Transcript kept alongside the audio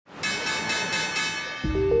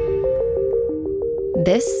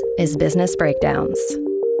This is Business Breakdowns.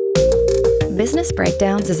 Business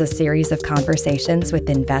Breakdowns is a series of conversations with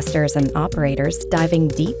investors and operators diving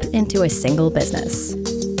deep into a single business.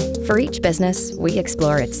 For each business, we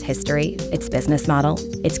explore its history, its business model,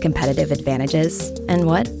 its competitive advantages, and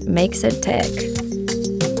what makes it tick.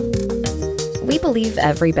 We believe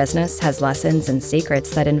every business has lessons and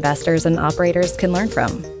secrets that investors and operators can learn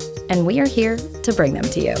from, and we are here to bring them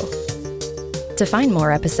to you. To find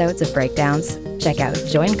more episodes of Breakdowns, check out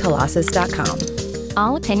joincolossus.com.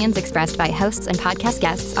 All opinions expressed by hosts and podcast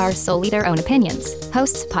guests are solely their own opinions.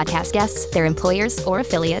 Hosts, podcast guests, their employers, or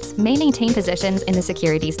affiliates may maintain positions in the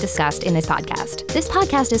securities discussed in this podcast. This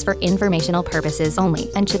podcast is for informational purposes only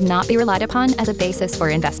and should not be relied upon as a basis for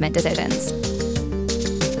investment decisions.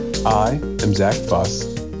 I am Zach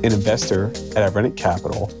Fuss, an investor at Rennet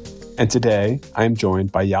Capital, and today I am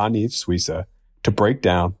joined by Yaniv Suissa to break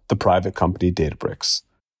down the private company Databricks.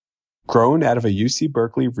 Grown out of a UC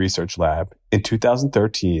Berkeley research lab in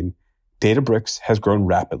 2013, Databricks has grown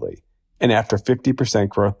rapidly, and after 50%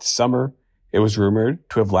 growth this summer, it was rumored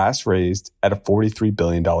to have last raised at a $43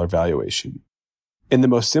 billion valuation. In the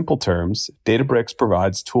most simple terms, Databricks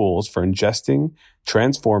provides tools for ingesting,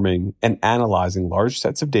 transforming, and analyzing large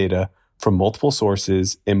sets of data from multiple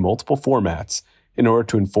sources in multiple formats in order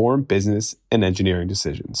to inform business and engineering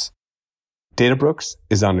decisions. Databricks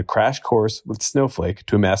is on a crash course with Snowflake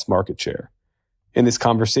to amass market share. In this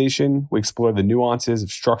conversation, we explore the nuances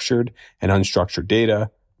of structured and unstructured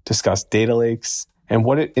data, discuss data lakes, and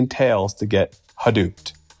what it entails to get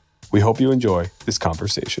Hadooped. We hope you enjoy this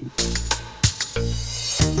conversation.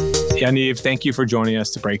 Yaniv, thank you for joining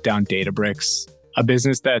us to break down Databricks, a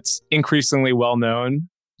business that's increasingly well-known,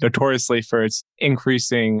 notoriously for its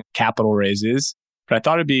increasing capital raises. But I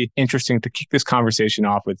thought it'd be interesting to kick this conversation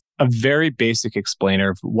off with a very basic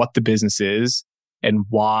explainer of what the business is and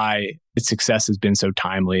why its success has been so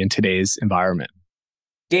timely in today's environment.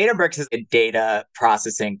 Databricks is a data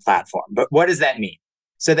processing platform. But what does that mean?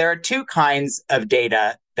 So there are two kinds of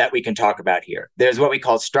data that we can talk about here. There's what we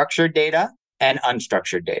call structured data and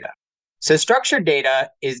unstructured data. So structured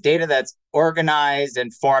data is data that's organized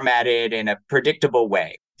and formatted in a predictable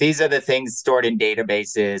way. These are the things stored in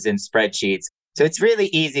databases and spreadsheets. So it's really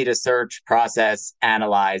easy to search, process,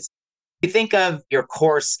 analyze. You think of your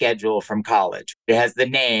course schedule from college. It has the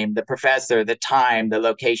name, the professor, the time, the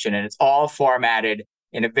location, and it's all formatted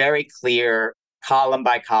in a very clear column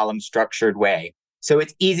by column structured way. So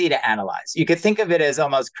it's easy to analyze. You could think of it as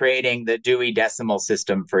almost creating the Dewey Decimal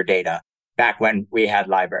System for data back when we had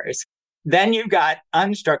libraries. Then you've got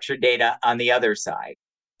unstructured data on the other side.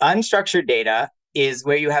 Unstructured data is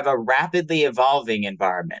where you have a rapidly evolving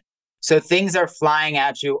environment. So things are flying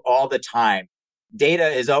at you all the time. Data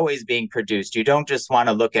is always being produced. You don't just want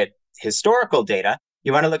to look at historical data.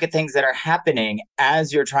 You want to look at things that are happening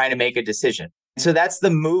as you're trying to make a decision. So that's the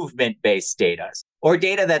movement-based data, or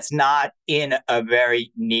data that's not in a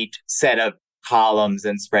very neat set of columns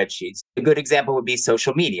and spreadsheets. A good example would be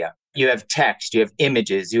social media. You have text, you have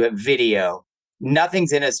images, you have video.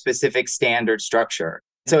 Nothing's in a specific standard structure.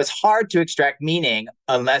 So it's hard to extract meaning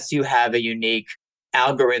unless you have a unique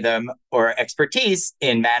algorithm or expertise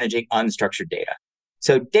in managing unstructured data.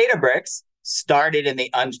 So Databricks started in the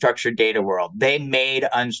unstructured data world. They made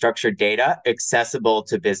unstructured data accessible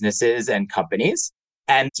to businesses and companies.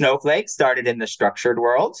 And Snowflake started in the structured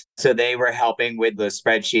world. So they were helping with the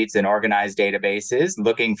spreadsheets and organized databases,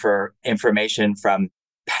 looking for information from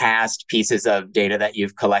past pieces of data that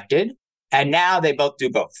you've collected. And now they both do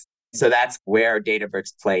both. So that's where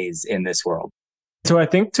Databricks plays in this world. So I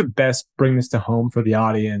think to best bring this to home for the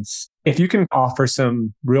audience, if you can offer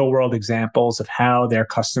some real world examples of how their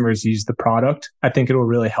customers use the product, I think it will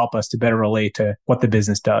really help us to better relate to what the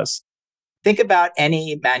business does. Think about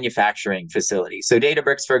any manufacturing facility. So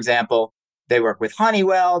Databricks, for example, they work with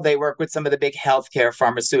Honeywell, they work with some of the big healthcare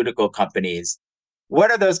pharmaceutical companies.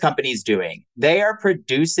 What are those companies doing? They are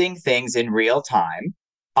producing things in real time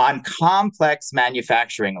on complex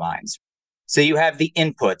manufacturing lines. So you have the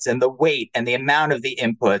inputs and the weight and the amount of the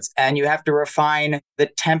inputs, and you have to refine the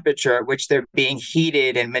temperature at which they're being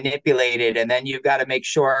heated and manipulated. And then you've got to make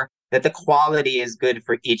sure that the quality is good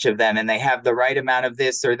for each of them and they have the right amount of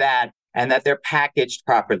this or that and that they're packaged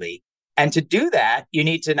properly. And to do that, you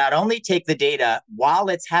need to not only take the data while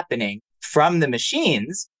it's happening from the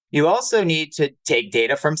machines, you also need to take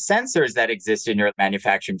data from sensors that exist in your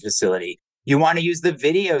manufacturing facility. You want to use the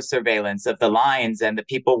video surveillance of the lines and the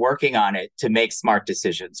people working on it to make smart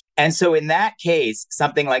decisions. And so in that case,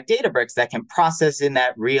 something like Databricks that can process in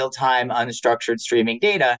that real-time unstructured streaming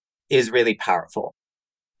data is really powerful.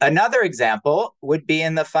 Another example would be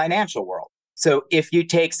in the financial world. So if you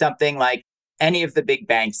take something like any of the big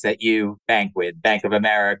banks that you bank with, Bank of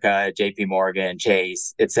America, JP Morgan,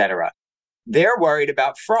 Chase, etc. They're worried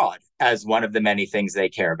about fraud as one of the many things they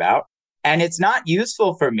care about. And it's not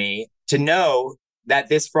useful for me to know that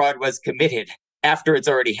this fraud was committed after it's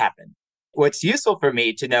already happened. What's useful for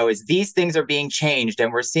me to know is these things are being changed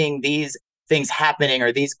and we're seeing these things happening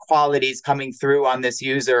or these qualities coming through on this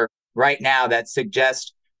user right now that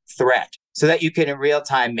suggest threat so that you can in real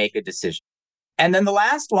time make a decision. And then the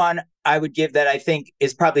last one I would give that I think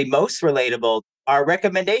is probably most relatable are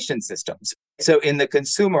recommendation systems. So in the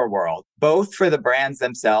consumer world, both for the brands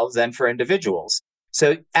themselves and for individuals.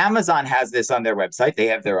 So Amazon has this on their website. They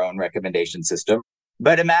have their own recommendation system.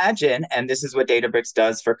 But imagine, and this is what Databricks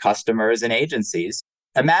does for customers and agencies,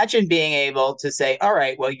 imagine being able to say, all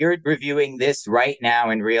right, well, you're reviewing this right now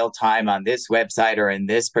in real time on this website or in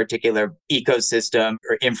this particular ecosystem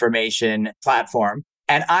or information platform.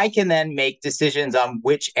 And I can then make decisions on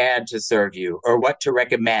which ad to serve you or what to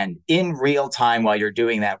recommend in real time while you're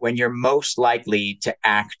doing that when you're most likely to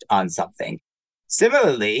act on something.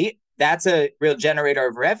 Similarly, that's a real generator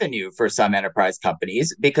of revenue for some enterprise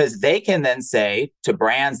companies because they can then say to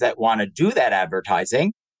brands that want to do that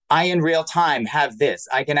advertising, I in real time have this.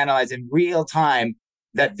 I can analyze in real time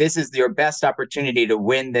that this is your best opportunity to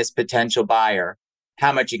win this potential buyer.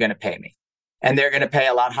 How much are you going to pay me? And they're going to pay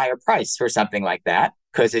a lot higher price for something like that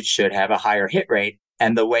because it should have a higher hit rate.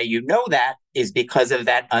 And the way you know that is because of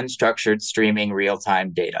that unstructured streaming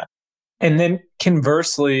real-time data. And then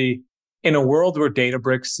conversely, in a world where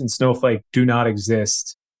Databricks and Snowflake do not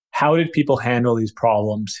exist, how did people handle these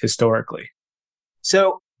problems historically?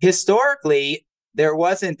 So historically, there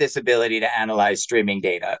wasn't this ability to analyze streaming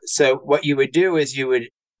data. So what you would do is you would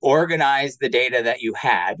organize the data that you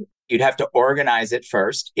had. You'd have to organize it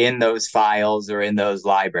first in those files or in those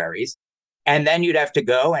libraries. And then you'd have to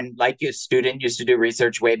go and like your student used to do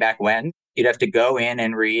research way back when, you'd have to go in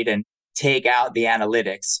and read and take out the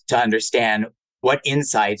analytics to understand what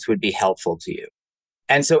insights would be helpful to you.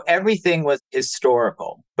 And so everything was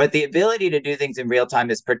historical, but the ability to do things in real time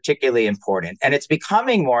is particularly important. And it's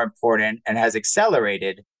becoming more important and has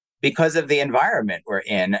accelerated because of the environment we're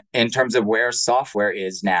in terms of where software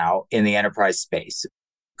is now in the enterprise space.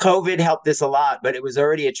 COVID helped this a lot, but it was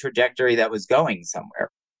already a trajectory that was going somewhere.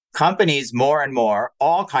 Companies more and more,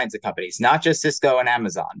 all kinds of companies, not just Cisco and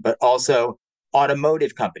Amazon, but also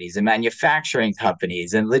automotive companies and manufacturing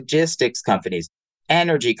companies and logistics companies,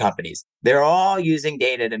 energy companies. They're all using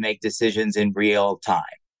data to make decisions in real time.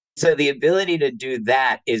 So the ability to do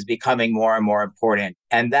that is becoming more and more important.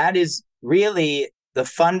 And that is really the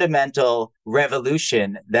fundamental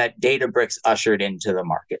revolution that Databricks ushered into the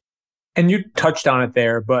market. And you touched on it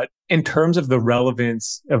there, but in terms of the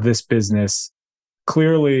relevance of this business,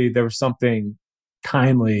 clearly there was something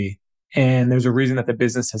timely and there's a reason that the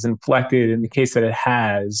business has inflected in the case that it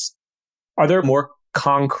has. Are there more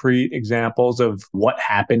concrete examples of what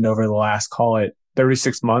happened over the last, call it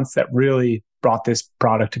 36 months that really brought this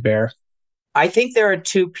product to bear? I think there are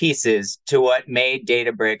two pieces to what made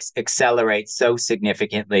Databricks accelerate so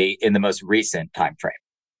significantly in the most recent timeframe.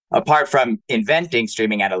 Apart from inventing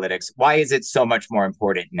streaming analytics, why is it so much more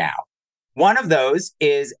important now? One of those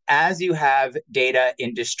is as you have data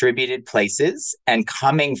in distributed places and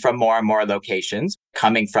coming from more and more locations,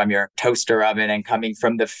 coming from your toaster oven and coming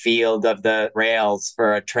from the field of the rails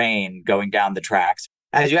for a train going down the tracks.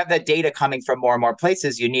 As you have that data coming from more and more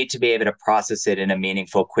places, you need to be able to process it in a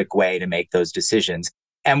meaningful, quick way to make those decisions.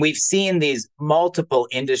 And we've seen these multiple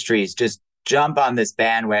industries just jump on this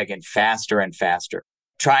bandwagon faster and faster,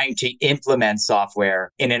 trying to implement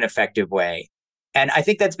software in an effective way. And I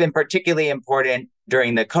think that's been particularly important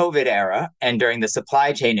during the COVID era and during the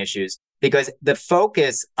supply chain issues, because the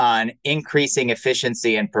focus on increasing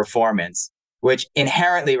efficiency and performance, which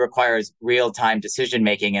inherently requires real-time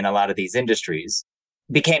decision-making in a lot of these industries,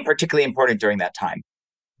 became particularly important during that time.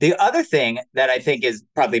 The other thing that I think is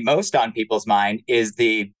probably most on people's mind is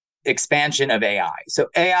the expansion of AI. So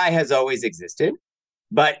AI has always existed,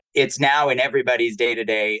 but it's now in everybody's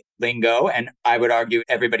day-to-day lingo. And I would argue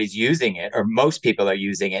everybody's using it, or most people are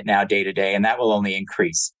using it now day-to-day, and that will only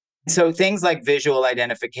increase. So things like visual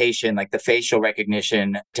identification, like the facial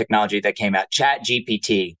recognition technology that came out,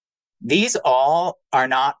 ChatGPT, these all are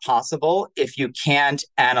not possible if you can't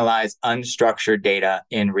analyze unstructured data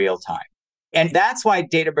in real time. And that's why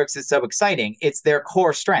Databricks is so exciting. It's their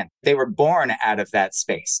core strength. They were born out of that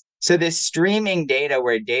space. So this streaming data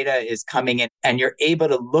where data is coming in and you're able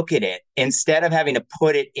to look at it instead of having to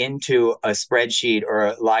put it into a spreadsheet or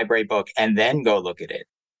a library book and then go look at it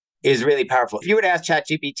is really powerful. If you would ask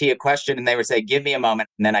ChatGPT a question and they would say, give me a moment,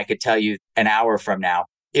 and then I could tell you an hour from now,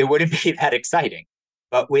 it wouldn't be that exciting.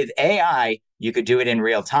 But with AI, you could do it in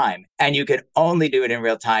real time. And you could only do it in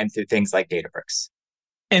real time through things like Databricks.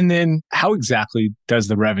 And then how exactly does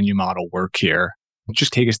the revenue model work here?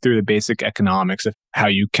 Just take us through the basic economics of how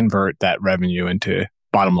you convert that revenue into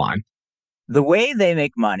bottom line. The way they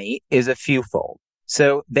make money is a fewfold.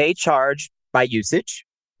 So they charge by usage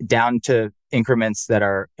down to increments that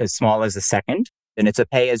are as small as a second, and it's a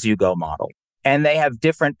pay-as-you-go model. And they have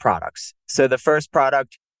different products. So the first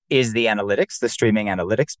product is the analytics, the streaming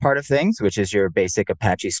analytics part of things, which is your basic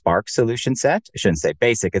Apache Spark solution set. I shouldn't say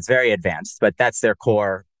basic, it's very advanced, but that's their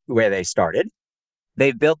core where they started.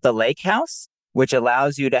 They've built the Lakehouse, which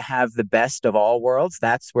allows you to have the best of all worlds.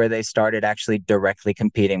 That's where they started actually directly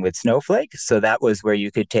competing with Snowflake. So that was where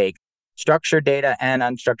you could take structured data and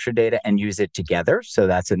unstructured data and use it together. So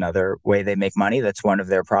that's another way they make money. That's one of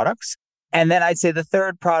their products. And then I'd say the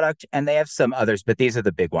third product, and they have some others, but these are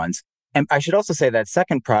the big ones. And I should also say that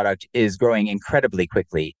second product is growing incredibly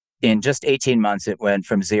quickly. In just 18 months, it went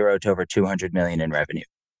from 0 to over 200 million in revenue.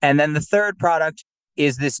 And then the third product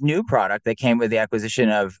is this new product that came with the acquisition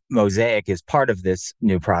of Mosaic as part of this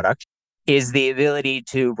new product, is the ability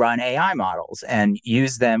to run AI models and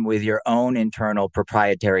use them with your own internal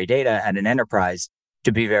proprietary data at an enterprise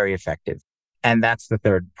to be very effective. And that's the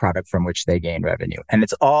third product from which they gain revenue. And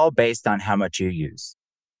it's all based on how much you use.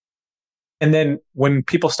 And then when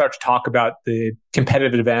people start to talk about the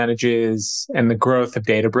competitive advantages and the growth of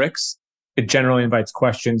Databricks, it generally invites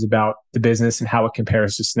questions about the business and how it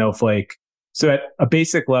compares to Snowflake. So at a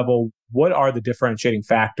basic level, what are the differentiating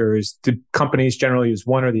factors? Do companies generally use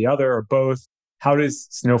one or the other or both? How does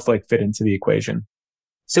Snowflake fit into the equation?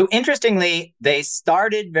 So interestingly, they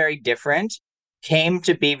started very different, came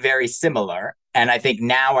to be very similar, and I think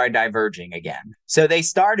now are diverging again. So they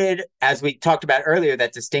started, as we talked about earlier,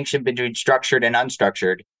 that distinction between structured and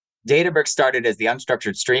unstructured. Databricks started as the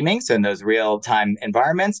unstructured streaming, so in those real-time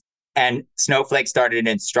environments, and Snowflake started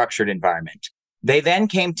in structured environment. They then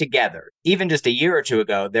came together. Even just a year or two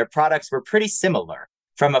ago, their products were pretty similar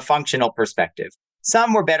from a functional perspective.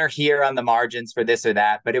 Some were better here on the margins for this or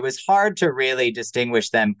that, but it was hard to really distinguish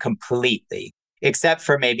them completely, except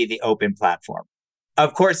for maybe the open platform.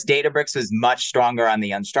 Of course, Databricks was much stronger on the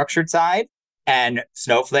unstructured side, and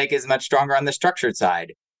Snowflake is much stronger on the structured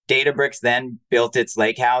side. Databricks then built its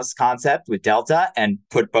Lakehouse concept with Delta and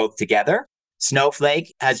put both together.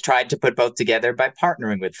 Snowflake has tried to put both together by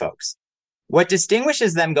partnering with folks. What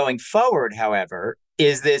distinguishes them going forward, however,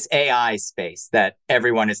 is this AI space that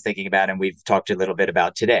everyone is thinking about and we've talked a little bit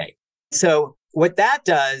about today. So what that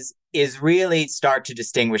does is really start to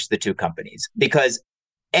distinguish the two companies, because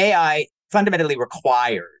AI fundamentally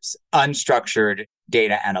requires unstructured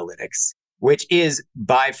data analytics, which is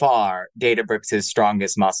by far Databricks'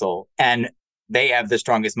 strongest muscle. And they have the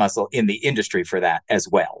strongest muscle in the industry for that as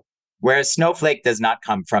well. Whereas Snowflake does not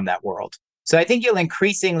come from that world. So I think you'll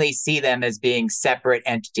increasingly see them as being separate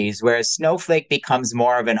entities, whereas Snowflake becomes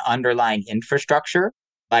more of an underlying infrastructure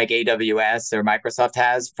like AWS or Microsoft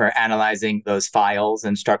has for analyzing those files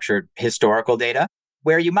and structured historical data,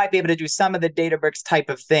 where you might be able to do some of the Databricks type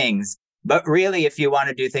of things. But really, if you want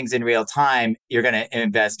to do things in real time, you're going to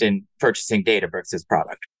invest in purchasing Databricks'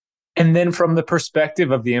 product. And then from the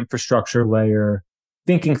perspective of the infrastructure layer,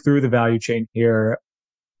 thinking through the value chain here,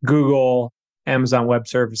 Google, Amazon Web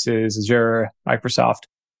Services, Azure, Microsoft,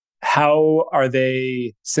 how are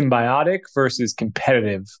they symbiotic versus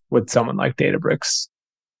competitive with someone like Databricks?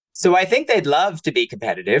 So I think they'd love to be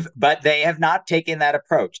competitive, but they have not taken that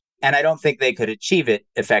approach. And I don't think they could achieve it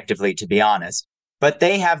effectively, to be honest. But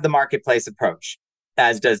they have the marketplace approach,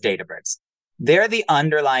 as does Databricks. They're the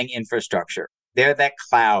underlying infrastructure. They're that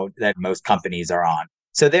cloud that most companies are on.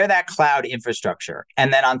 So they're that cloud infrastructure.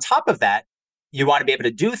 And then on top of that, you want to be able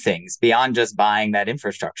to do things beyond just buying that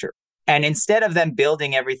infrastructure. And instead of them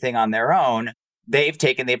building everything on their own, they've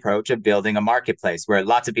taken the approach of building a marketplace where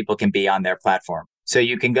lots of people can be on their platform. So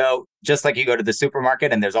you can go, just like you go to the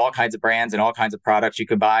supermarket and there's all kinds of brands and all kinds of products you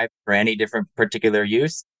can buy for any different particular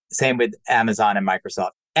use. Same with Amazon and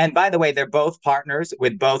Microsoft. And by the way, they're both partners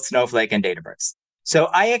with both Snowflake and Databricks. So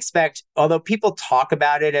I expect, although people talk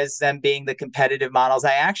about it as them being the competitive models,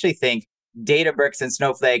 I actually think Databricks and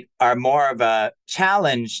Snowflake are more of a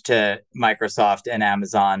challenge to Microsoft and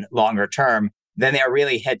Amazon longer term than they are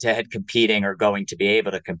really head-to-head competing or going to be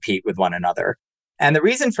able to compete with one another. And the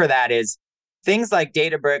reason for that is things like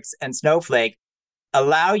Databricks and Snowflake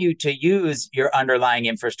allow you to use your underlying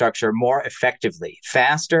infrastructure more effectively,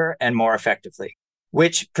 faster and more effectively,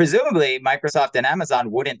 which presumably Microsoft and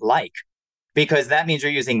Amazon wouldn't like, because that means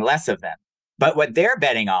you're using less of them. But what they're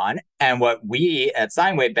betting on, and what we at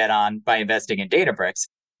Sinewave bet on by investing in Databricks,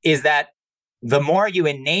 is that the more you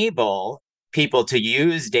enable people to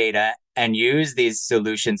use data and use these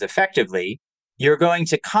solutions effectively, you're going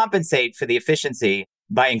to compensate for the efficiency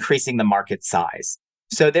by increasing the market size.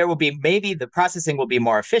 So there will be, maybe the processing will be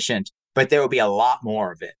more efficient, but there will be a lot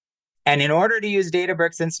more of it. And in order to use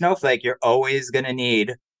Databricks and Snowflake, you're always going to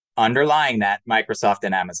need, underlying that, Microsoft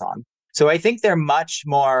and Amazon. So I think they're much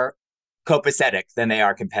more copacetic than they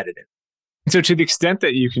are competitive. So to the extent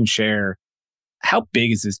that you can share, how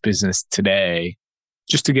big is this business today?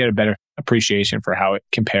 Just to get a better appreciation for how it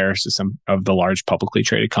compares to some of the large publicly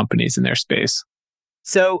traded companies in their space.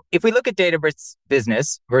 So if we look at Databricks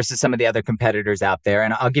business versus some of the other competitors out there,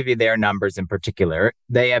 and I'll give you their numbers in particular,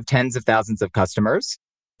 they have tens of thousands of customers,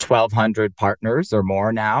 1,200 partners or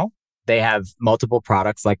more now. They have multiple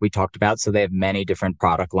products like we talked about. So they have many different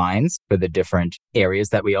product lines for the different areas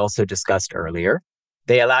that we also discussed earlier.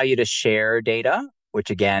 They allow you to share data, which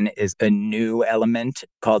again is a new element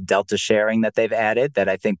called delta sharing that they've added that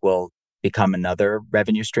I think will become another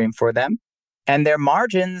revenue stream for them. And their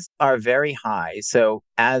margins are very high. So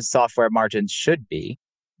as software margins should be,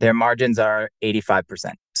 their margins are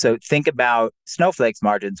 85%. So think about Snowflake's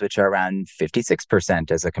margins, which are around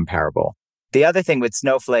 56% as a comparable. The other thing with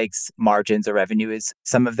Snowflake's margins or revenue is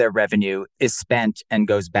some of their revenue is spent and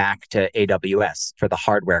goes back to AWS for the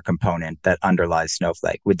hardware component that underlies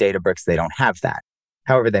Snowflake. With Databricks, they don't have that.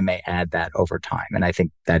 However, they may add that over time. And I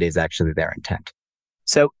think that is actually their intent.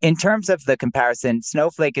 So in terms of the comparison,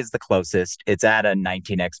 Snowflake is the closest. It's at a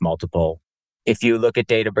 19x multiple. If you look at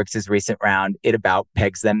Databricks' recent round, it about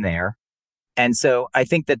pegs them there. And so I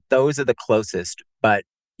think that those are the closest, but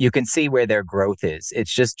you can see where their growth is.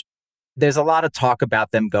 It's just, there's a lot of talk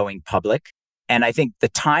about them going public. And I think the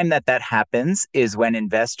time that that happens is when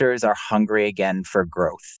investors are hungry again for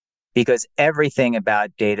growth, because everything about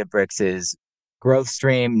Databricks is growth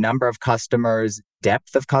stream, number of customers,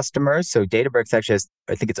 depth of customers. So Databricks actually has,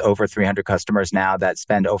 I think it's over 300 customers now that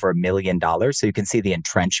spend over $1 million. So you can see the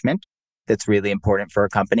entrenchment that's really important for a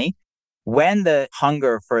company. When the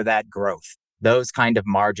hunger for that growth, those kind of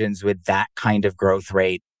margins with that kind of growth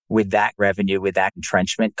rate, with that revenue, with that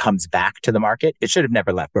entrenchment comes back to the market, it should have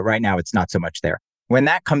never left, but right now it's not so much there. When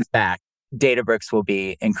that comes back, Databricks will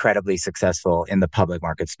be incredibly successful in the public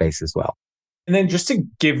market space as well. And then just to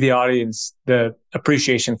give the audience the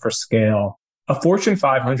appreciation for scale, a Fortune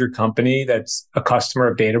 500 company that's a customer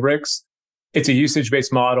of Databricks, it's a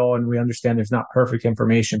usage-based model, and we understand there's not perfect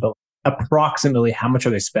information, but approximately how much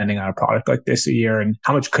are they spending on a product like this a year, and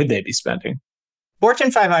how much could they be spending?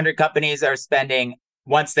 Fortune 500 companies are spending,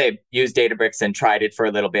 once they've used Databricks and tried it for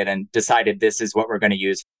a little bit and decided this is what we're going to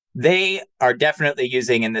use, they are definitely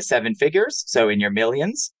using in the seven figures, so in your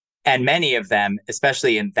millions. And many of them,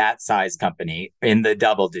 especially in that size company, in the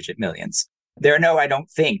double-digit millions. There are no, I don't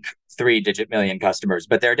think, 3-digit million customers,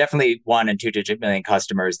 but there are definitely 1 and 2-digit million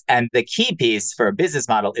customers. And the key piece for a business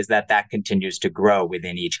model is that that continues to grow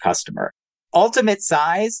within each customer. Ultimate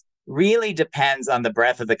size really depends on the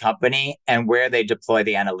breadth of the company and where they deploy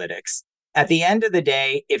the analytics. At the end of the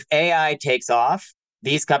day, if AI takes off,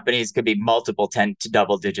 these companies could be multiple 10 to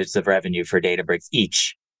double digits of revenue for Databricks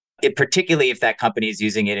each. Particularly if that company is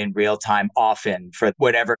using it in real time often for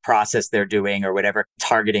whatever process they're doing or whatever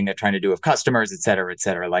targeting they're trying to do with customers, et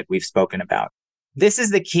cetera, like we've spoken about. This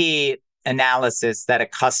is the key analysis that a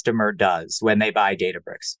customer does when they buy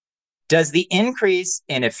Databricks. Does the increase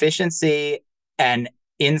in efficiency and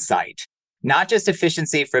insight, not just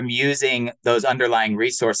efficiency from using those underlying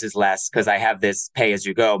resources less because I have this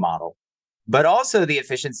pay-as-you-go model, but also the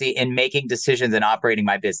efficiency in making decisions and operating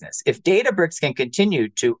my business. If Databricks can continue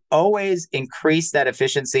to always increase that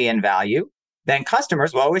efficiency and value, then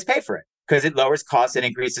customers will always pay for it because it lowers costs and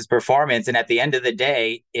increases performance. And at the end of the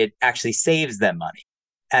day, it actually saves them money.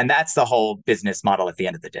 And that's the whole business model at the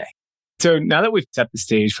end of the day. So now that we've set the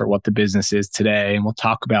stage for what the business is today, and we'll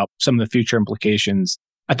talk about some of the future implications,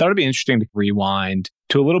 I thought it'd be interesting to rewind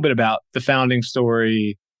to a little bit about the founding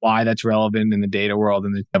story, why that's relevant in the data world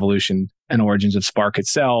and the evolution and origins of Spark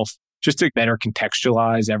itself, just to better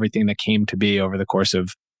contextualize everything that came to be over the course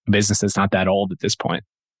of a business that's not that old at this point.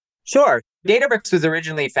 Sure. Databricks was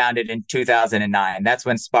originally founded in 2009. That's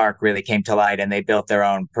when Spark really came to light, and they built their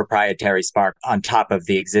own proprietary Spark on top of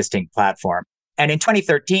the existing platform. And in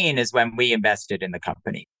 2013 is when we invested in the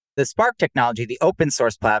company. The Spark technology, the open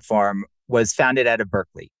source platform, was founded out of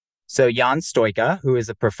Berkeley. So Jan Stoika, who is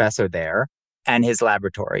a professor there, and his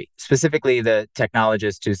laboratory, specifically the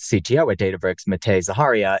technologist who's CTO at Databricks, Matej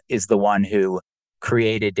Zaharia, is the one who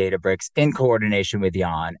created Databricks in coordination with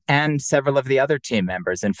Jan and several of the other team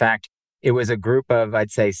members. In fact, it was a group of,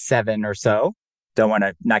 I'd say, 7 or so. Don't want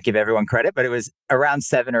to not give everyone credit, but it was around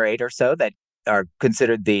 7 or 8 or so that are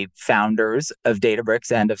considered the founders of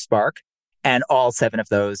Databricks and of Spark. And all 7 of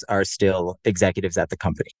those are still executives at the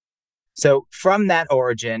company. So from that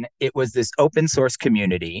origin, it was this open source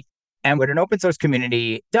community. And what an open source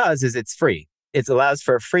community does is it's free. It allows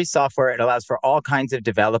for free software. It allows for all kinds of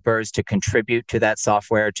developers to contribute to that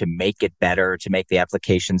software, to make it better, to make the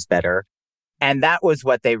applications better. And that was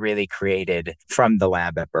what they really created from the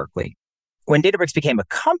lab at Berkeley. When Databricks became a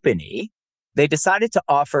company, they decided to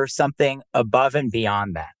offer something above and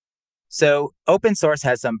beyond that. So open source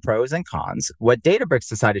has some pros and cons. What Databricks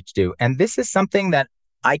decided to do, and this is something that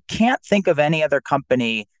I can't think of any other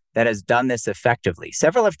company that has done this effectively.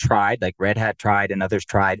 Several have tried, like Red Hat tried and others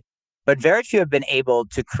tried, but very few have been able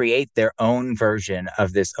to create their own version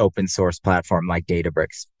of this open source platform like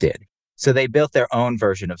Databricks did. So they built their own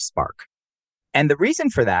version of Spark. And the reason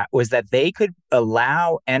for that was that they could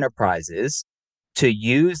allow enterprises to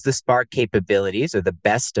use the Spark capabilities or the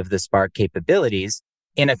best of the Spark capabilities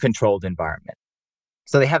in a controlled environment.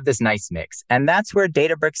 So they have this nice mix. And that's where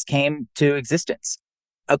Databricks came to existence.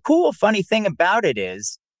 A cool, funny thing about it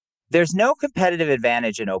is there's no competitive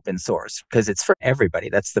advantage in open source because it's for everybody.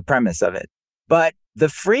 That's the premise of it. But the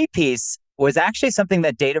free piece was actually something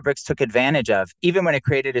that Databricks took advantage of, even when it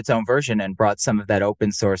created its own version and brought some of that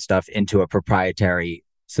open source stuff into a proprietary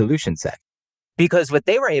solution set. Because what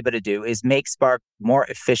they were able to do is make Spark more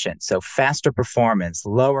efficient. So faster performance,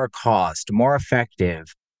 lower cost, more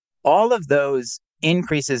effective. All of those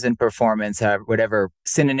increases in performance, whatever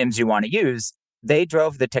synonyms you want to use, they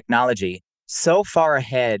drove the technology so far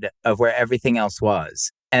ahead of where everything else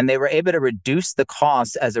was. And they were able to reduce the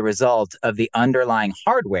cost as a result of the underlying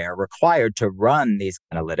hardware required to run these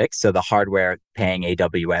analytics. So the hardware paying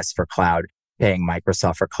AWS for cloud, paying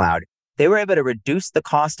Microsoft for cloud. They were able to reduce the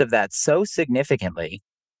cost of that so significantly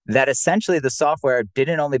that essentially the software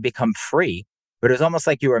didn't only become free, but it was almost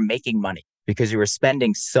like you were making money because you were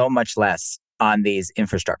spending so much less on these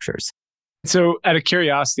infrastructures. So out of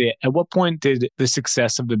curiosity, at what point did the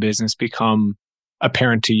success of the business become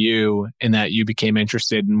apparent to you in that you became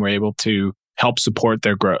interested and were able to help support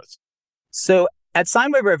their growth? So at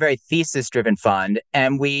Seinway, we're a very thesis-driven fund,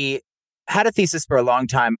 and we had a thesis for a long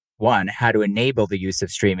time. One, how to enable the use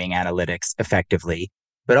of streaming analytics effectively,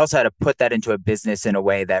 but also how to put that into a business in a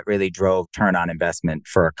way that really drove return on investment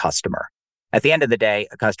for a customer. At the end of the day,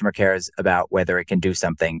 a customer cares about whether it can do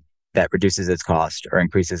something that reduces its cost or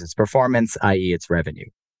increases its performance, i.e. its revenue.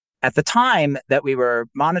 At the time that we were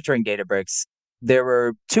monitoring Databricks, there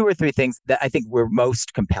were 2 or 3 things that I think were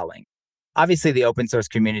most compelling. Obviously, the open source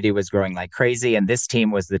community was growing like crazy, and this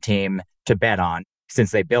team was the team to bet on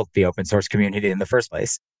since they built the open source community in the first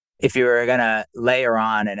place. If you were going to layer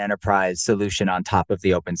on an enterprise solution on top of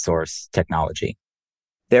the open source technology.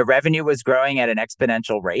 Their revenue was growing at an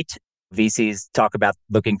exponential rate. VCs talk about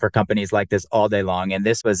looking for companies like this all day long, and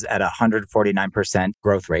this was at 149%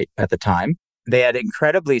 growth rate at the time. They had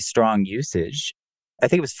incredibly strong usage. I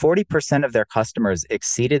think it was 40% of their customers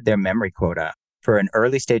exceeded their memory quota for an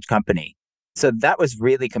early stage company. So that was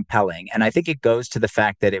really compelling. And I think it goes to the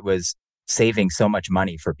fact that it was saving so much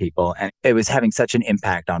money for people, and it was having such an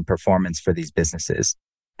impact on performance for these businesses.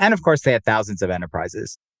 And of course, they had thousands of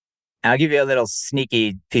enterprises. And I'll give you a little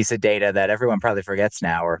sneaky piece of data that everyone probably forgets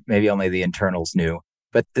now, or maybe only the internals knew.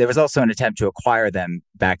 But there was also an attempt to acquire them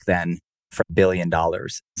back then for $1 billion.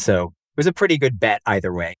 So it was a pretty good bet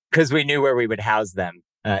either way, because we knew where we would house them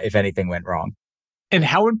if anything went wrong. And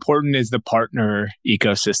how important is the partner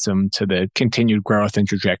ecosystem to the continued growth and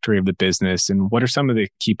trajectory of the business? And what are some of the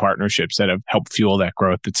key partnerships that have helped fuel that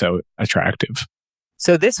growth that's so attractive?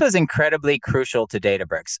 So this was incredibly crucial to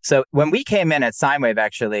Databricks. So when we came in at Seinwave,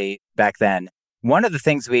 actually, back then, one of the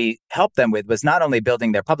things we helped them with was not only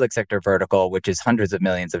building their public sector vertical, which is hundreds of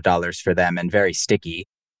millions of dollars for them and very sticky,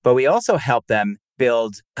 but we also helped them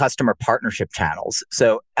build customer partnership channels.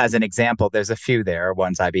 So as an example, there's a few there.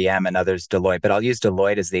 One's IBM and others Deloitte, but I'll use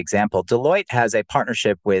Deloitte as the example. Deloitte has a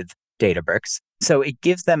partnership with Databricks. So it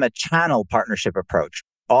gives them a channel partnership approach.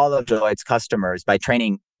 All of Deloitte's customers, by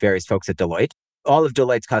training various folks at Deloitte, all of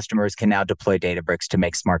Deloitte's customers can now deploy Databricks to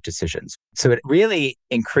make smart decisions. So it really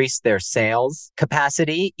increased their sales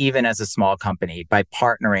capacity, even as a small company, by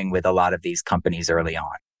partnering with a lot of these companies early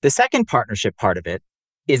on. The second partnership part of it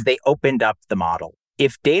is they opened up the model.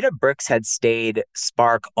 If Databricks had stayed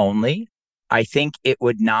Spark only, I think it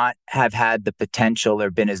would not have had the potential or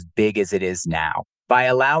been as big as it is now. By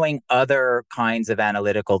allowing other kinds of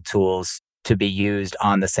analytical tools to be used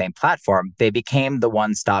on the same platform, they became the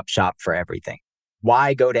one-stop shop for everything.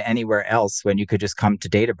 Why go to anywhere else when you could just come to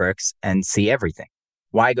Databricks and see everything?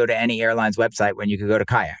 Why go to any airline's website when you could go to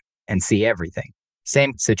Kayak and see everything?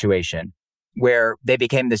 Same situation where they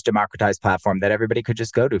became this democratized platform that everybody could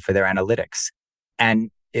just go to for their analytics.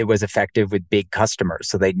 And it was effective with big customers.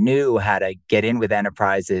 So they knew how to get in with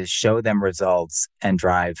enterprises, show them results, and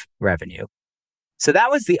drive revenue. So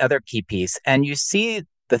that was the other key piece. And you see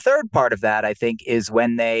the third part of that, I think, is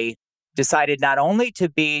when they decided not only to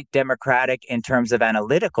be democratic in terms of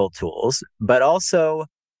analytical tools, but also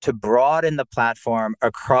to broaden the platform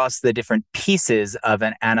across the different pieces of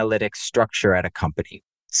an analytic structure at a company.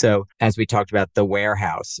 So as we talked about the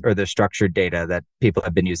warehouse or the structured data that people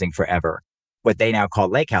have been using forever, what they now call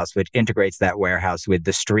Lakehouse, which integrates that warehouse with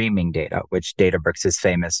the streaming data, which Databricks is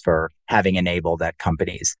famous for having enabled at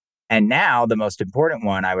companies. And now the most important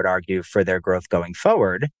one, I would argue, for their growth going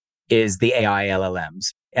forward is the AI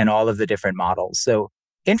LLMs and all of the different models. So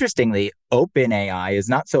interestingly, OpenAI is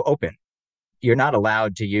not so open. You're not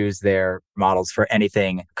allowed to use their models for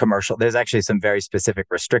anything commercial. There's actually some very specific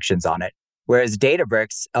restrictions on it. Whereas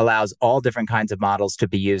Databricks allows all different kinds of models to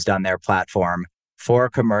be used on their platform for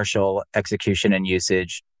commercial execution and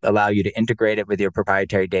usage, allow you to integrate it with your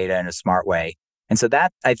proprietary data in a smart way. And so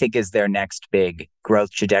that, I think, is their next big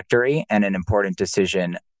growth trajectory and an important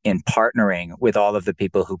decision in partnering with all of the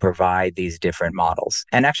people who provide these different models.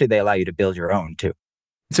 And actually, they allow you to build your own too.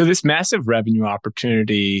 So this massive revenue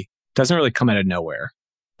opportunity doesn't really come out of nowhere.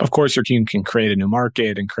 Of course, your team can create a new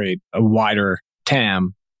market and create a wider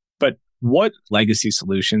TAM, but what legacy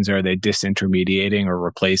solutions are they disintermediating or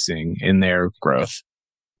replacing in their growth?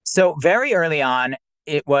 So very early on,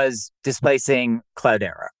 it was displacing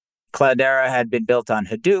Cloudera. Cloudera had been built on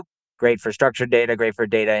Hadoop, great for structured data, great for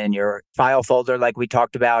data in your file folder, like we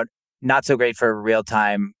talked about, not so great for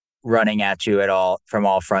real-time running at you at all from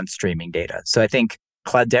all fronts streaming data. So I think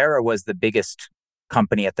Cloudera was the biggest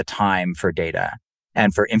company at the time for data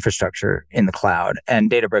and for infrastructure in the cloud, and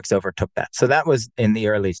Databricks overtook that. So that was in the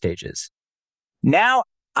early stages. Now,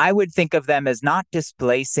 I would think of them as not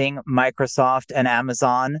displacing Microsoft and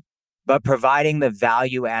Amazon, but providing the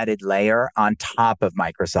value-added layer on top of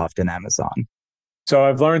Microsoft and Amazon. So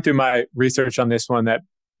I've learned through my research on this one that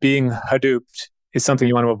being Hadooped is something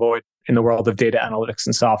you want to avoid in the world of data analytics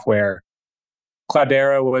and software.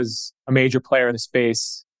 Cloudera was a major player in the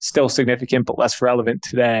space, still significant, but less relevant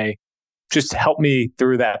today. Just help me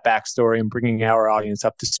through that backstory and bringing our audience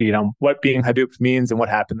up to speed on what being Hadooped means and what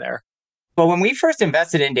happened there. Well, when we first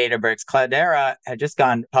invested in Databricks, Cloudera had just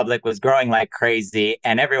gone public, was growing like crazy,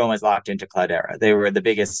 and everyone was locked into Cloudera. They were the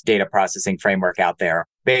biggest data processing framework out there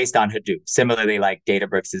based on Hadoop, similarly like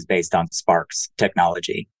Databricks is based on Spark's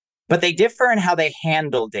technology. But they differ in how they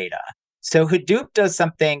handle data. So Hadoop does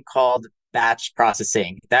something called batch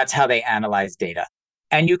processing. That's how they analyze data.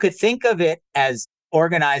 And you could think of it as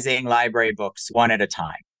organizing library books one at a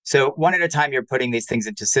time. So one at a time, you're putting these things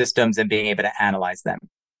into systems and being able to analyze them.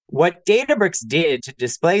 What Databricks did to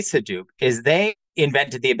displace Hadoop is they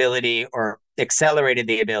invented the ability or accelerated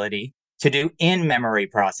the ability to do in-memory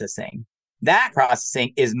processing. That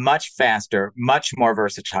processing is much faster, much more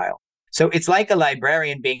versatile. So it's like a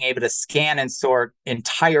librarian being able to scan and sort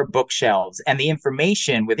entire bookshelves and the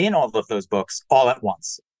information within all of those books all at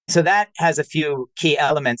once. So that has a few key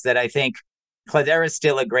elements that I think Cloudera is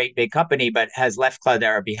still a great big company, but has left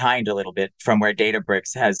Cloudera behind a little bit from where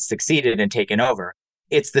Databricks has succeeded and taken over.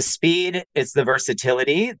 It's the speed, it's the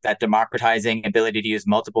versatility, that democratizing ability to use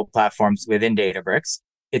multiple platforms within Databricks.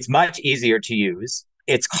 It's much easier to use.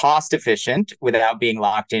 It's cost efficient without being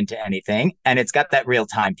locked into anything. And it's got that real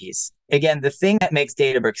time piece. Again, the thing that makes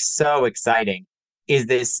Databricks so exciting is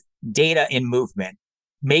this data in movement,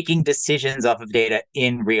 making decisions off of data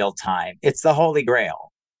in real time. It's the holy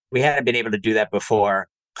grail. We hadn't been able to do that before.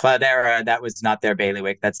 Cloudera, that was not their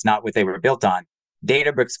bailiwick. That's not what they were built on.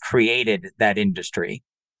 Databricks created that industry,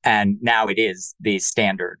 and now it is the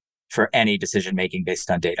standard for any decision-making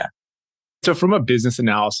based on data. So from a business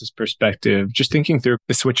analysis perspective, just thinking through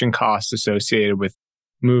the switching costs associated with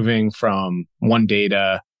moving from one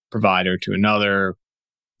data provider to another,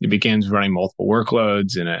 it begins running multiple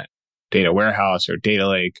workloads in a data warehouse or data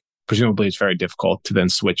lake. Presumably, it's very difficult to then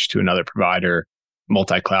switch to another provider,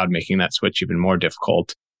 multi-cloud, making that switch even more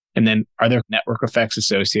difficult. And then are there network effects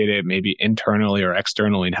associated maybe internally or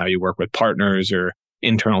externally in how you work with partners or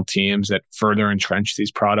internal teams that further entrench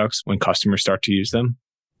these products when customers start to use them?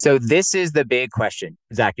 So this is the big question.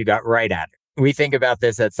 Zach, you got right at it. We think about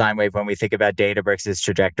this at SineWave when we think about Databricks'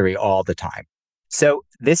 trajectory all the time. So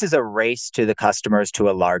this is a race to the customers to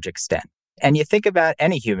a large extent. And you think about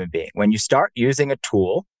any human being, when you start using a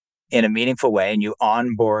tool in a meaningful way and you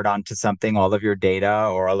onboard onto something, all of your data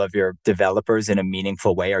or all of your developers in a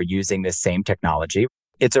meaningful way are using this same technology,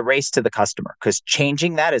 it's a race to the customer because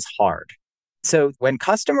changing that is hard. So when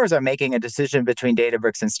customers are making a decision between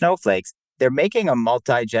Databricks and Snowflakes, they're making a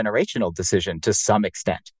multi-generational decision to some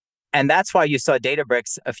extent. And that's why you saw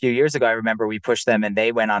Databricks a few years ago. I remember we pushed them and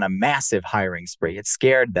they went on a massive hiring spree. It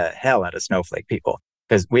scared the hell out of Snowflake people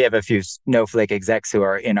because we have a few Snowflake execs who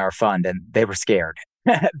are in our fund and they were scared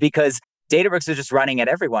because Databricks was just running at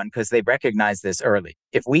everyone because they recognized this early.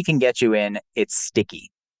 If we can get you in, it's sticky.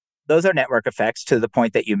 Those are network effects to the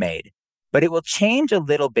point that you made, but it will change a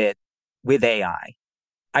little bit with AI.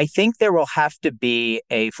 I think there will have to be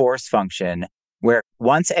a force function where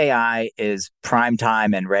once AI is prime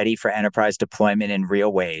time and ready for enterprise deployment in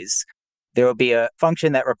real ways, there will be a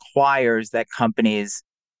function that requires that companies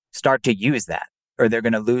start to use that or they're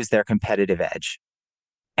going to lose their competitive edge.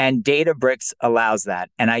 And Databricks allows that.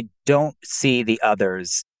 And I don't see the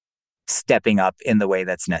others stepping up in the way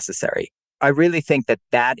that's necessary. I really think that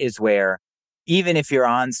that is where, even if you're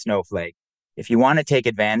on Snowflake, if you want to take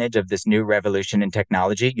advantage of this new revolution in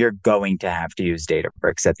technology, you're going to have to use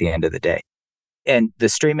Databricks at the end of the day. And the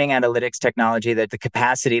streaming analytics technology, that the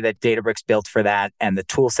capacity that Databricks built for that and the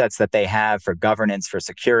tool sets that they have for governance, for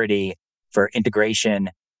security, for integration,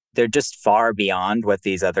 they're just far beyond what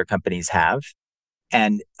these other companies have.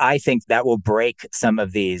 And I think that will break some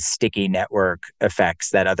of these sticky network effects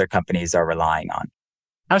that other companies are relying on.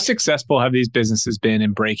 How successful have these businesses been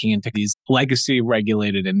in breaking into these legacy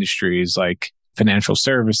regulated industries like financial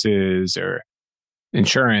services or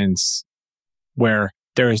insurance, where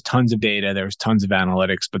there is tons of data, there's tons of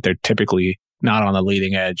analytics, but they're typically not on the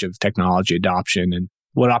leading edge of technology adoption? And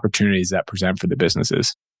what opportunities that present for the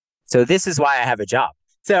businesses? So this is why I have a job.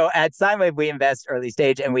 So at SineWave, we invest early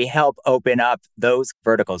stage and we help open up those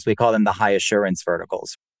verticals. We call them the high assurance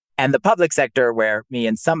verticals. And the public sector, where me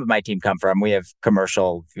and some of my team come from, we have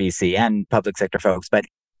commercial VC and public sector folks, but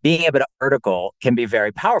being able to vertical can be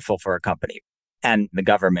very powerful for a company. And the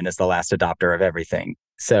government is the last adopter of everything.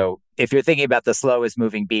 So if you're thinking about the slowest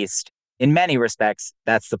moving beast, in many respects,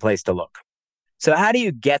 that's the place to look. So how do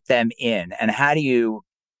you get them in and how do you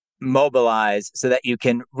mobilize so that you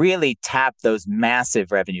can really tap those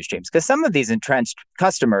massive revenue streams? Because some of these entrenched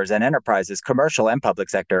customers and enterprises, commercial and public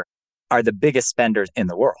sector, are the biggest spenders in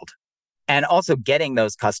the world. And also getting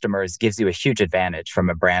those customers gives you a huge advantage from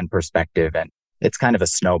a brand perspective. And it's kind of a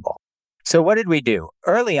snowball. So what did we do?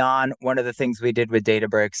 Early on, one of the things we did with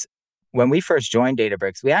Databricks, when we first joined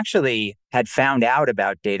Databricks, we actually had found out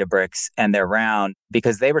about Databricks and their round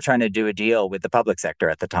because they were trying to do a deal with the public sector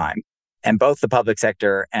at the time. And both the public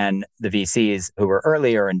sector and the VCs who were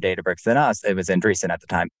earlier in Databricks than us, it was Andreessen at the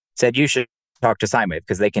time, said, you should talk to SineWave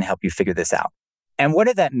because they can help you figure this out. And what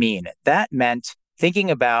did that mean? That meant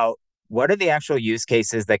thinking about what are the actual use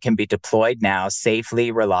cases that can be deployed now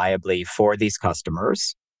safely, reliably for these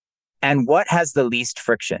customers, and what has the least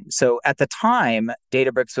friction. So at the time,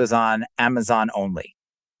 Databricks was on Amazon only.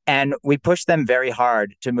 And we pushed them very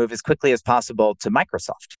hard to move as quickly as possible to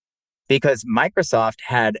Microsoft because Microsoft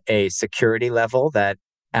had a security level that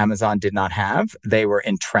Amazon did not have. They were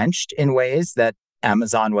entrenched in ways that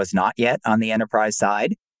Amazon was not yet on the enterprise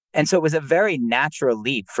side. And so it was a very natural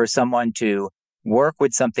leap for someone to work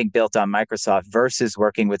with something built on Microsoft versus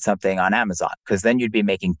working with something on Amazon, because then you'd be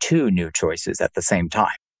making two new choices at the same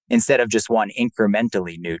time instead of just one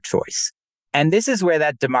incrementally new choice. And this is where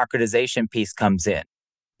that democratization piece comes in.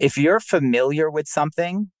 If you're familiar with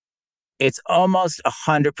something, it's almost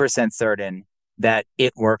 100% certain that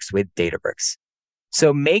it works with Databricks.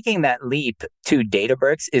 So making that leap to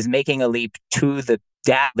Databricks is making a leap to the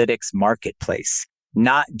Databricks marketplace,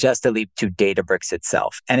 not just a leap to Databricks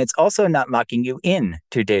itself. And it's also not locking you in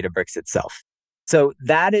to Databricks itself. So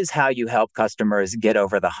that is how you help customers get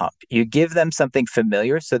over the hump. You give them something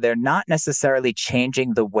familiar so they're not necessarily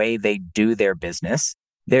changing the way they do their business.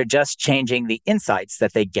 They're just changing the insights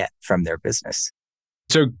that they get from their business.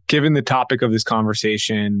 So given the topic of this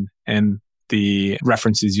conversation and the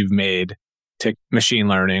references you've made to machine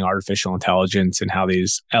learning, artificial intelligence, and how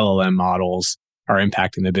these LLM models are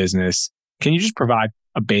impacting the business, can you just provide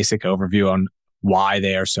a basic overview on why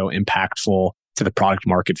they are so impactful to the product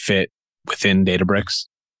market fit within Databricks?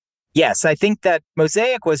 Yes, I think that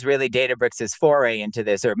Mosaic was really Databricks' foray into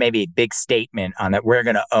this, or maybe a big statement on that we're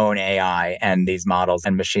going to own AI and these models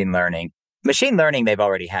and machine learning. Machine learning they've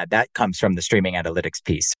already had. That comes from the streaming analytics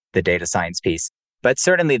piece, the data science piece. But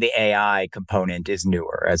certainly the AI component is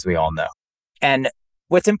newer, as we all know. And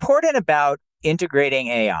what's important about integrating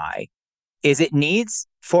AI is it needs,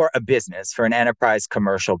 for a business, for an enterprise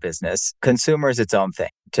commercial business, consumer is its own thing.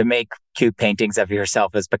 To make cute paintings of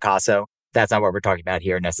yourself as Picasso, that's not what we're talking about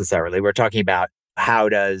here necessarily. We're talking about how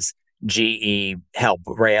does GE help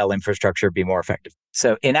rail infrastructure be more effective.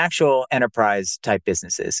 So in actual enterprise type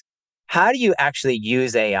businesses, how do you actually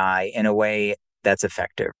use AI in a way that's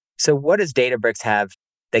effective? So what does Databricks have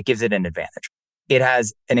that gives it an advantage? It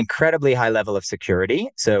has an incredibly high level of security.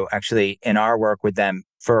 So actually, in our work with them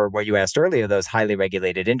for what you asked earlier, those highly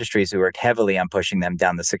regulated industries, we worked heavily on pushing them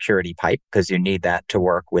down the security pipe because you need that to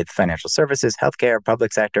work with financial services, healthcare,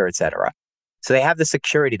 public sector, et cetera. So they have the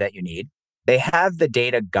security that you need. They have the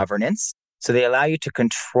data governance. So they allow you to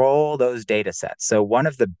control those data sets. So one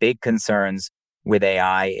of the big concerns with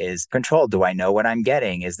AI is control. Do I know what I'm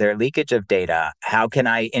getting? Is there leakage of data? How can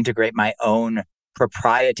I integrate my own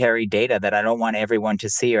proprietary data that I don't want everyone to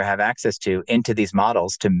see or have access to into these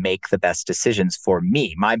models to make the best decisions for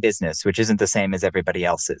me, my business, which isn't the same as everybody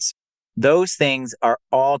else's? Those things are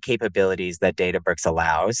all capabilities that Databricks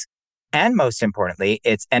allows. And most importantly,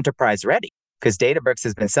 it's enterprise ready because Databricks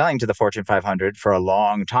has been selling to the Fortune 500 for a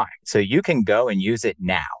long time. So you can go and use it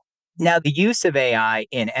now. Now, the use of AI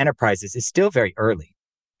in enterprises is still very early.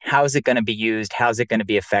 How is it going to be used? How is it going to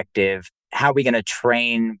be effective? How are we going to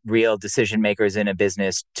train real decision makers in a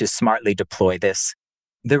business to smartly deploy this?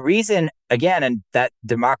 The reason, again, and that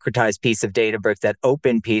democratized piece of Databricks, that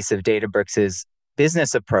open piece of Databricks'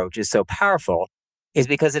 business approach is so powerful is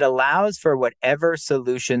because it allows for whatever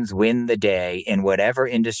solutions win the day in whatever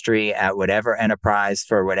industry, at whatever enterprise,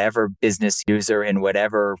 for whatever business user in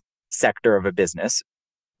whatever sector of a business.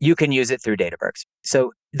 You can use it through Databricks.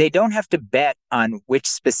 So they don't have to bet on which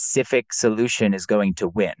specific solution is going to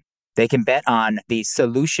win. They can bet on the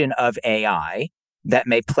solution of AI that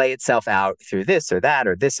may play itself out through this or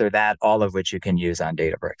that, all of which you can use on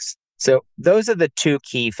Databricks. So those are the two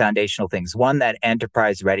key foundational things. One, that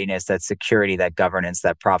enterprise readiness, that security, that governance,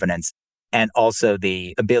 that provenance, and also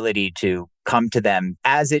the ability to come to them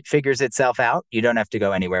as it figures itself out. You don't have to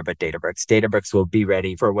go anywhere but Databricks. Databricks will be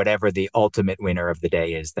ready for whatever the ultimate winner of the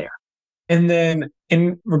day is there. And then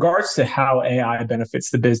in regards to how AI benefits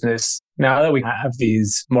the business, now that we have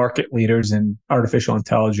these market leaders in artificial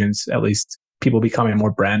intelligence, at least people becoming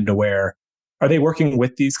more brand aware, are they working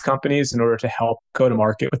with these companies in order to help go to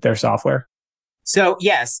market with their software? So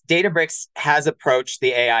yes, Databricks has approached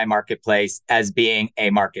the AI marketplace as being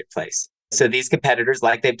a marketplace. So these competitors,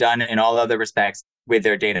 like they've done in all other respects with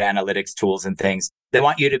their data analytics tools and things, they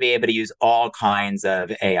want you to be able to use all kinds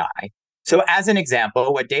of AI. So as an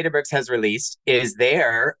example, what Databricks has released is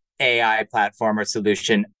their AI platform or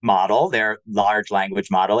solution model, their large language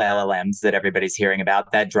model, LLMs that everybody's hearing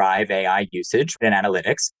about that drive AI usage and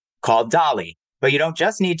analytics, called DALL-E. But you don't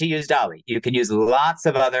just need to use DALL-E. You can use lots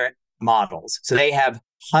of other models. So they have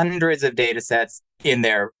hundreds of data sets in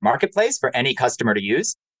their marketplace for any customer to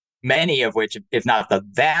use, many of which, if not the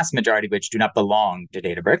vast majority of which, do not belong to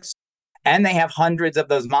Databricks. And they have hundreds of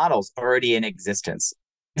those models already in existence.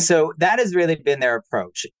 So that has really been their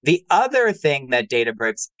approach. The other thing that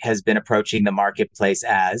Databricks has been approaching the marketplace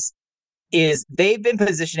as is they've been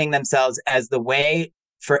positioning themselves as the way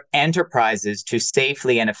for enterprises to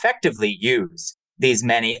safely and effectively use these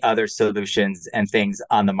many other solutions and things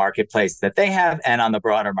on the marketplace that they have and on the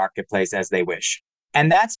broader marketplace as they wish.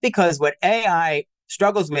 And that's because what AI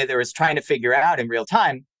struggles with or is trying to figure out in real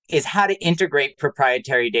time is how to integrate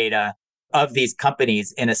proprietary data of these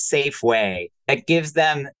companies in a safe way that gives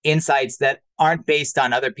them insights that aren't based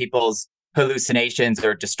on other people's hallucinations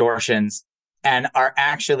or distortions and are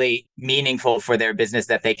actually meaningful for their business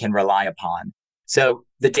that they can rely upon. So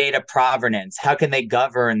the data provenance, how can they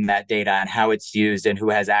govern that data and how it's used and who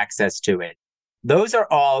has access to it? Those are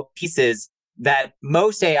all pieces that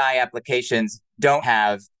most AI applications don't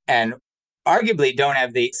have and arguably don't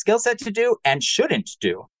have the skill set to do and shouldn't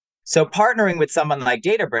do. So partnering with someone like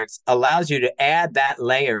Databricks allows you to add that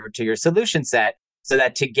layer to your solution set so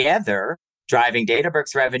that together, driving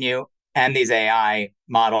Databricks revenue and these AI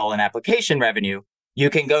model and application revenue, you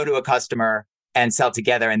can go to a customer and sell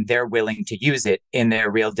together and they're willing to use it in their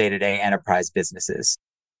real day-to-day enterprise businesses.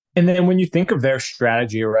 And then when you think of their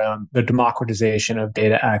strategy around the democratization of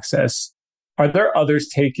data access, are there others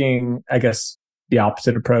taking, I guess, the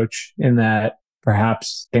opposite approach in that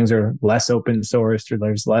perhaps things are less open sourced or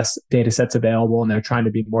there's less data sets available and they're trying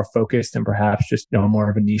to be more focused and perhaps just more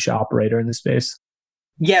of a niche operator in the space?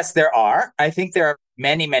 Yes, there are. I think there are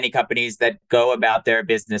many, many companies that go about their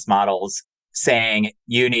business models saying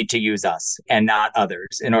you need to use us and not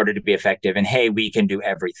others in order to be effective. And hey, we can do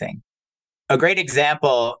everything. A great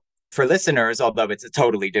example for listeners, although it's a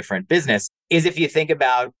totally different business, is if you think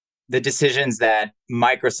about the decisions that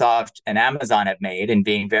Microsoft and Amazon have made in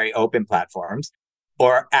being very open platforms,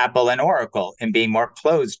 or Apple and Oracle in being more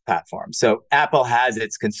closed platforms. So Apple has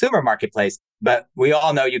its consumer marketplace, but we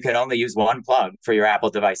all know you can only use one plug for your Apple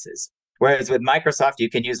devices. Whereas with Microsoft, you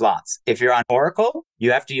can use lots. If you're on Oracle,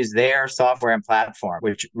 you have to use their software and platform,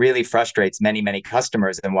 which really frustrates many, many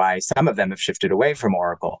customers and why some of them have shifted away from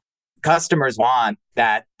Oracle. Customers want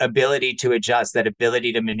that ability to adjust, that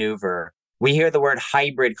ability to maneuver. We hear the word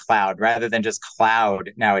hybrid cloud rather than just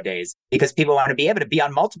cloud nowadays because people want to be able to be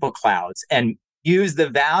on multiple clouds and use the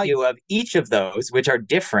value of each of those, which are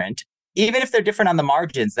different, even if they're different on the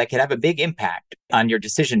margins, that could have a big impact on your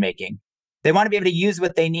decision making. They want to be able to use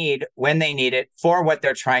what they need when they need it for what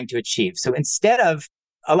they're trying to achieve. So instead of,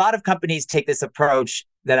 a lot of companies take this approach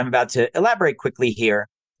that I'm about to elaborate quickly here,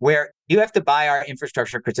 where you have to buy our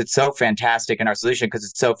infrastructure because it's so fantastic and our solution because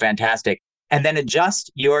it's so fantastic, and then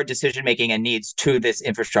adjust your decision-making and needs to this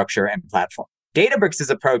infrastructure and platform. Databricks'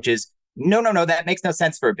 approach is, no, that makes no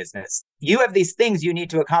sense for a business. You have these things you need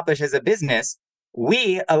to accomplish as a business.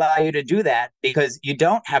 We allow you to do that because you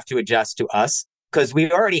don't have to adjust to us because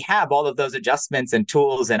we already have all of those adjustments and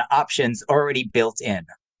tools and options already built in.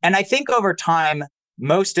 And I think over time,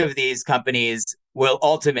 most of these companies will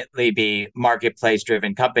ultimately be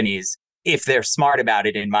marketplace-driven companies if they're smart about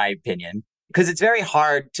it, in my opinion, because it's very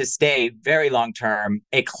hard to stay very long-term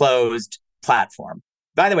a closed platform.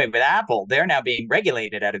 By the way, with Apple, they're now being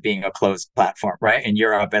regulated out of being a closed platform, right? In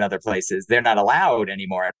Europe and other places, they're not allowed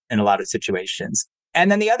anymore in a lot of situations. And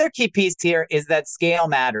then the other key piece here is that scale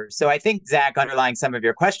matters. So I think, Zach, underlying some of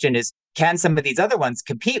your question is, can some of these other ones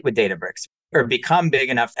compete with Databricks or become big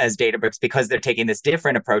enough as Databricks because they're taking this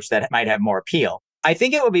different approach that might have more appeal? I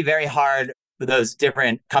think it will be very hard for those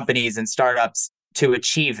different companies and startups to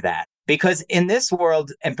achieve that. Because in this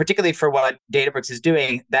world, and particularly for what Databricks is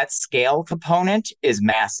doing, that scale component is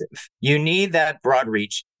massive. You need that broad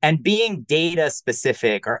reach. And being data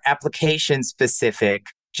specific or application specific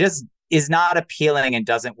just is not appealing and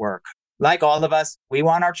doesn't work. Like all of us, we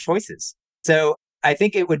want our choices. So I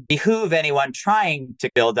think it would behoove anyone trying to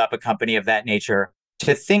build up a company of that nature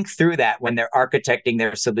to think through that when they're architecting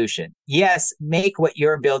their solution. Yes, make what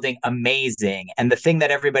you're building amazing and the thing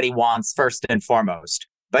that everybody wants first and foremost.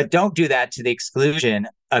 But don't do that to the exclusion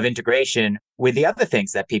of integration with the other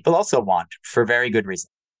things that people also want for very good reason.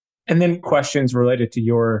 And then questions related to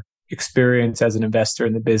your experience as an investor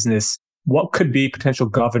in the business. What could be potential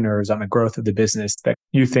governors on the growth of the business that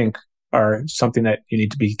you think are something that you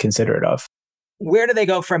need to be considerate of? Where do they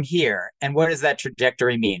go from here? And what does that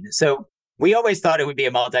trajectory mean? So we always thought it would be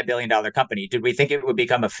a multi-billion-dollar company. Did we think it would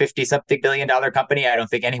become a 50-something billion-dollar company? I don't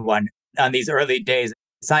think anyone on these early days,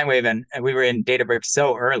 sine wave, and we were in Databricks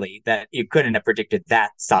so early that you couldn't have predicted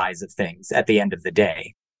that size of things at the end of the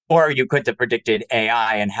day. Or you couldn't have predicted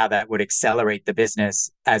AI and how that would accelerate the business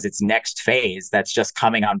as its next phase that's just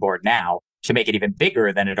coming on board now to make it even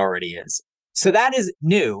bigger than it already is. So that is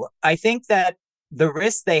new. I think that the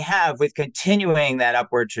risk they have with continuing that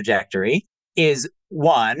upward trajectory is,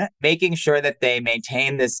 one, making sure that they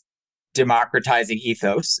maintain this democratizing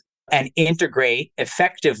ethos and integrate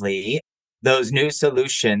effectively those new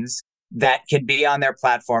solutions that can be on their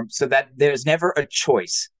platform so that there's never a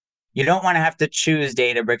choice. You don't want to have to choose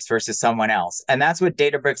Databricks versus someone else. And that's what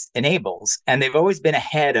Databricks enables. And they've always been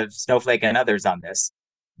ahead of Snowflake and others on this.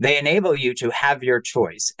 They enable you to have your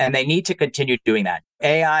choice, and they need to continue doing that.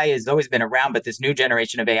 AI has always been around, but this new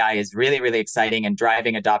generation of AI is really, really exciting and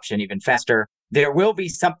driving adoption even faster. There will be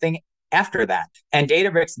something after that. And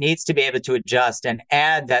Databricks needs to be able to adjust and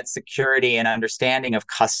add that security and understanding of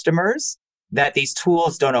customers that these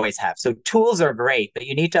tools don't always have. So tools are great, but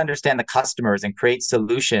you need to understand the customers and create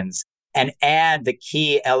solutions and add the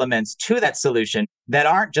key elements to that solution that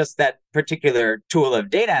aren't just that particular tool of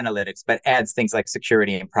data analytics, but adds things like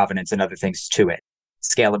security and provenance and other things to it,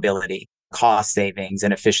 scalability, cost savings,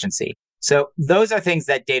 and efficiency. So those are things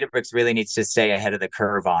that Databricks really needs to stay ahead of the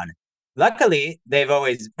curve on. Luckily, they've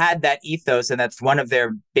always had that ethos, and that's one of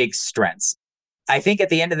their big strengths. I think at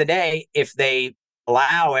the end of the day, if they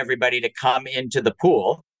allow everybody to come into the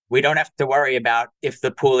pool, we don't have to worry about if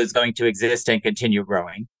the pool is going to exist and continue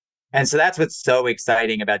growing. And so that's what's so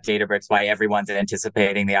exciting about Databricks, why everyone's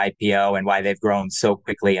anticipating the IPO and why they've grown so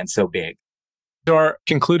quickly and so big. So our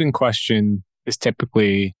concluding question is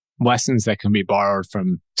typically lessons that can be borrowed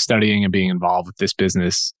from studying and being involved with this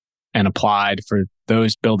business and applied for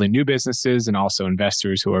those building new businesses and also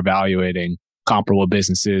investors who are evaluating comparable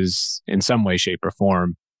businesses in some way, shape, or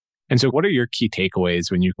form. And so what are your key takeaways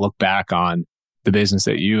when you look back on the business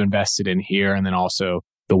that you invested in here and then also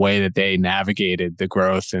the way that they navigated the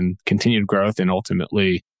growth and continued growth and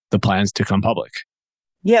ultimately the plans to come public?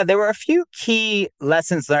 Yeah, there were a few key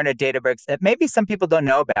lessons learned at Databricks that maybe some people don't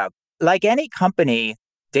know about. Like any company,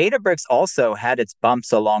 Databricks also had its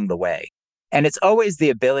bumps along the way. And it's always the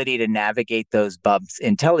ability to navigate those bumps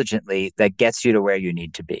intelligently that gets you to where you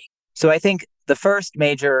need to be. So I think the first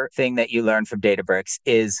major thing that you learn from Databricks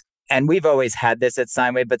is, and we've always had this at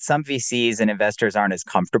Sinewave, but some VCs and investors aren't as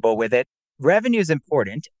comfortable with it, revenue is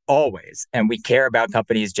important always, and we care about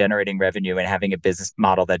companies generating revenue and having a business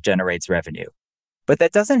model that generates revenue. But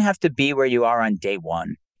that doesn't have to be where you are on day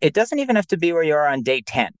 1. It doesn't even have to be where you are on day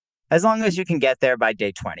 10, as long as you can get there by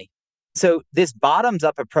day 20. So this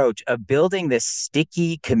bottoms-up approach of building this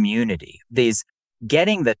sticky community,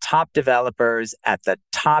 getting the top developers at the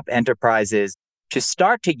top enterprises to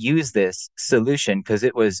start to use this solution because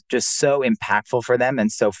it was just so impactful for them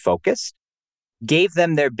and so focused, gave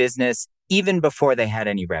them their business even before they had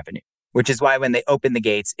any revenue, which is why when they opened the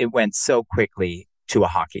gates, it went so quickly to a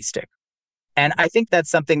hockey stick. And I think that's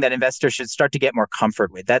something that investors should start to get more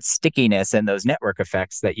comfort with. That stickiness and those network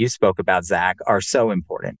effects that you spoke about, Zach, are so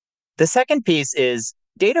important. The second piece is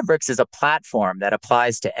Databricks is a platform that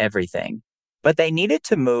applies to everything, but they needed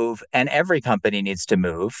to move, and every company needs to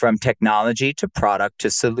move, from technology to product to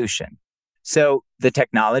solution. So the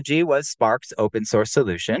technology was Spark's open source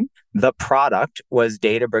solution. The product was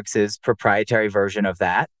Databricks' proprietary version of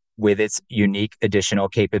that with its unique additional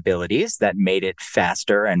capabilities that made it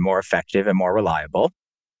faster and more effective and more reliable.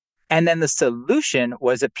 And then the solution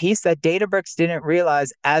was a piece that Databricks didn't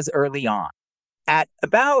realize as early on. At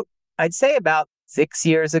I'd say about 6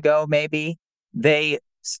 years ago, maybe, they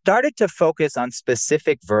started to focus on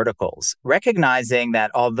specific verticals, recognizing that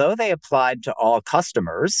although they applied to all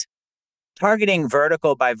customers, targeting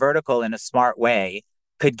vertical by vertical in a smart way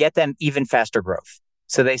could get them even faster growth.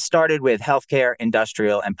 So they started with healthcare,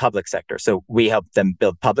 industrial, and public sector. So we helped them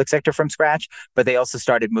build public sector from scratch, but they also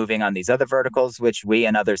started moving on these other verticals, which we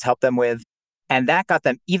and others helped them with. And that got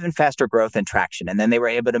them even faster growth and traction. And then they were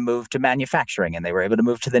able to move to manufacturing, and they were able to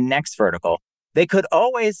move to the next vertical. They could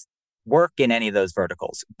always work in any of those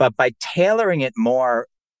verticals, but by tailoring it more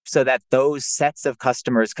so that those sets of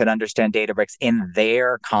customers could understand Databricks in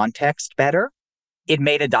their context better, it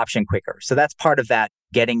made adoption quicker. So that's part of that,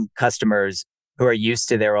 getting customers who are used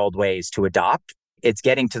to their old ways to adopt. It's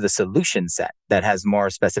getting to the solution set that has more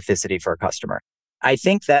specificity for a customer. I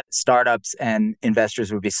think that startups and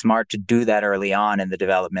investors would be smart to do that early on in the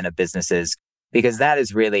development of businesses, because that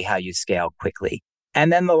is really how you scale quickly.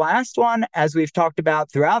 And then the last one, as we've talked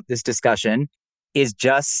about throughout this discussion, is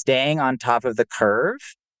just staying on top of the curve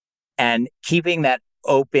and keeping that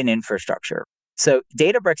open infrastructure. So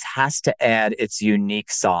Databricks has to add its unique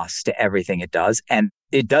sauce to everything it does. And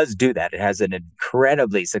it does do that. It has an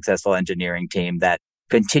incredibly successful engineering team that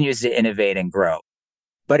continues to innovate and grow.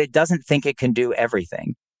 But it doesn't think it can do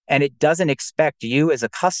everything. And it doesn't expect you as a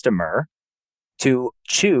customer to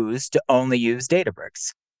choose to only use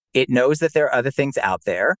Databricks. It knows that there are other things out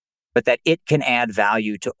there, but that it can add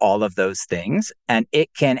value to all of those things. And it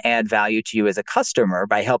can add value to you as a customer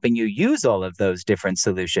by helping you use all of those different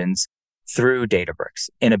solutions through Databricks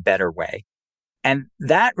in a better way. And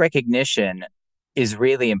that recognition is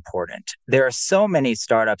really important. There are so many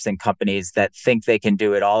startups and companies that think they can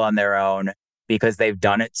do it all on their own because they've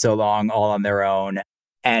done it so long all on their own,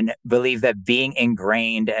 and believe that being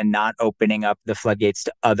ingrained and not opening up the floodgates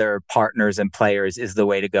to other partners and players is the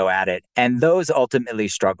way to go at it. And those ultimately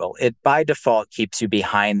struggle. It by default keeps you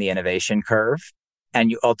behind the innovation curve, and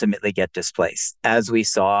you ultimately get displaced, as we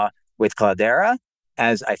saw with Cloudera,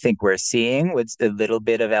 as I think we're seeing with a little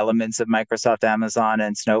bit of elements of Microsoft, Amazon,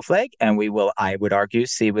 and Snowflake. And we will, I would argue,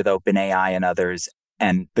 see with OpenAI and others.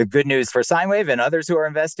 And the good news for Seinwave and others who are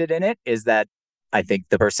invested in it is that I think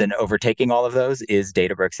the person overtaking all of those is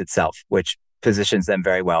Databricks itself, which positions them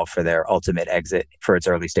very well for their ultimate exit for its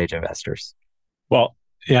early stage investors. Well,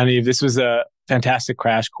 Yaniv, this was a fantastic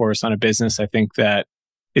crash course on a business I think that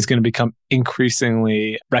is going to become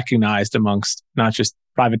increasingly recognized amongst not just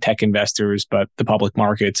private tech investors, but the public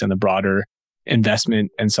markets and the broader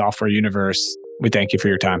investment and software universe. We thank you for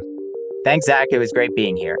your time. Thanks, Zach. It was great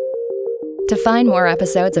being here. To find more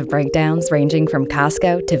episodes of breakdowns ranging from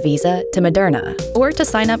Costco to Visa to Moderna, or to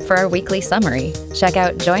sign up for our weekly summary, check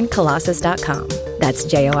out joincolossus.com. That's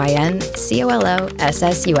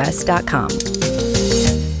JoinColossus.com.